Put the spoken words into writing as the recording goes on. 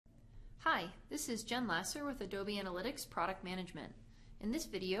This is Jen Lasser with Adobe Analytics Product Management. In this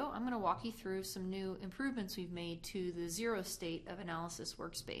video, I'm going to walk you through some new improvements we've made to the zero state of Analysis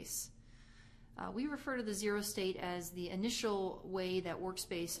Workspace. We refer to the zero state as the initial way that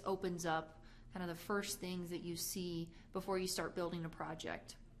Workspace opens up, kind of the first things that you see before you start building a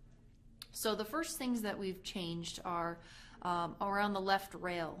project. So the first things that we've changed are around the left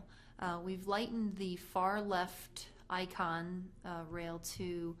rail. We've lightened the far left icon rail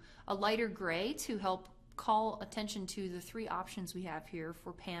to a lighter gray to help call attention to the three options we have here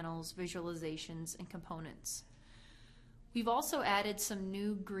for panels, visualizations, and components. We've also added some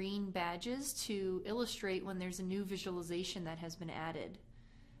new green badges to illustrate when there's a new visualization that has been added.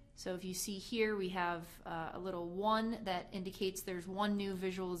 So if you see here, we have a little 1 that indicates there's one new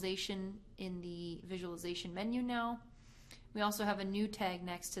visualization in the visualization menu now. We also have a new tag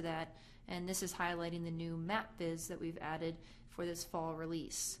next to that, and this is highlighting the new map viz that we've added for this fall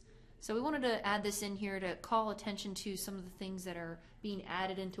release. So we wanted to add this in here to call attention to some of the things that are being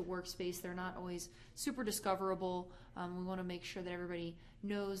added into Workspace. They're not always super discoverable. We want to make sure that everybody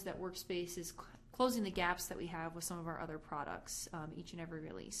knows that Workspace is closing the gaps that we have with some of our other products each and every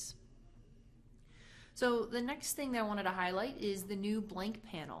release. So the next thing that I wanted to highlight is the new blank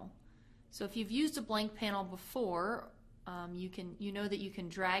panel. So if you've used a blank panel before, you know that you can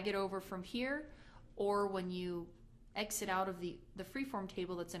drag it over from here, or when you exit out of the Freeform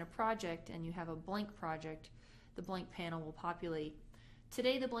table that's in a project and you have a blank project, the blank panel will populate.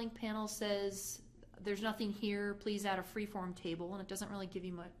 Today the blank panel says there's nothing here, please add a Freeform table, and it doesn't really give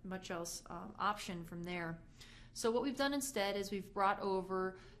you much else option from there. So what we've done instead is we've brought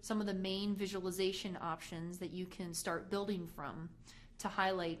over some of the main visualization options that you can start building from, to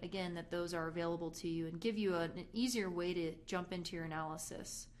highlight again that those are available to you and give you an easier way to jump into your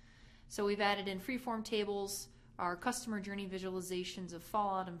analysis. So we've added in Freeform tables, our customer journey visualizations of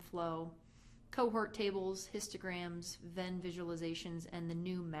fallout and flow, cohort tables, histograms, Venn visualizations, and the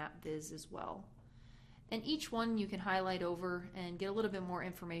new map viz as well. And each one you can highlight over and get a little bit more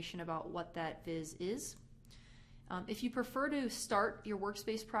information about what that viz is. If you prefer to start your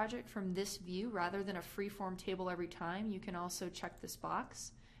Workspace project from this view rather than a Freeform table every time, you can also check this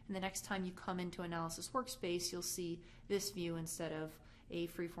box, and the next time you come into Analysis Workspace you'll see this view instead of a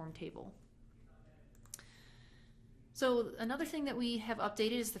Freeform table. So another thing that we have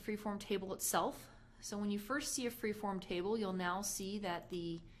updated is the Freeform table itself. So when you first see a Freeform table, you'll now see that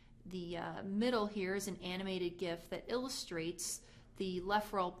the middle here is an animated GIF that illustrates the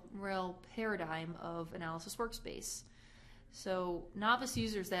left rail paradigm of Analysis Workspace. So novice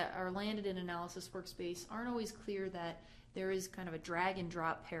users that are landed in Analysis Workspace aren't always clear that there is kind of a drag and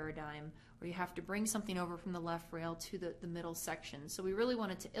drop paradigm where you have to bring something over from the left rail to the middle section. So we really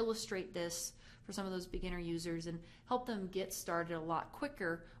wanted to illustrate this for some of those beginner users and help them get started a lot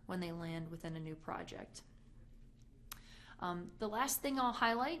quicker when they land within a new project. The last thing I'll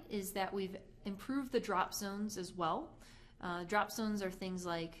highlight is that we've improved the drop zones as well. Drop zones are things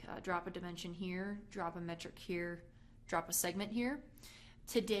like drop a dimension here, drop a metric here, drop a segment here.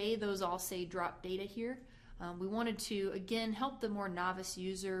 Today those all say drop data here. We wanted to again help the more novice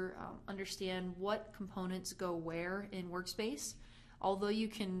user understand what components go where in Workspace. Although you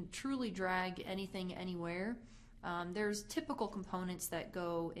can truly drag anything anywhere, there's typical components that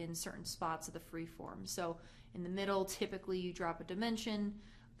go in certain spots of the Freeform. So in the middle typically you drop a dimension,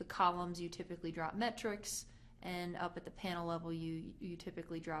 the columns you typically drop metrics, and up at the panel level you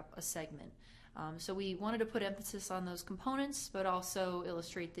typically drop a segment. So we wanted to put emphasis on those components, but also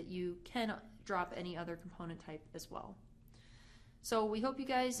illustrate that you can drop any other component type as well. So we hope you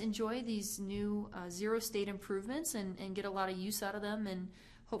guys enjoy these new zero state improvements and get a lot of use out of them, and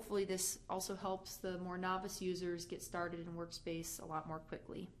hopefully this also helps the more novice users get started in Workspace a lot more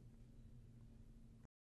quickly.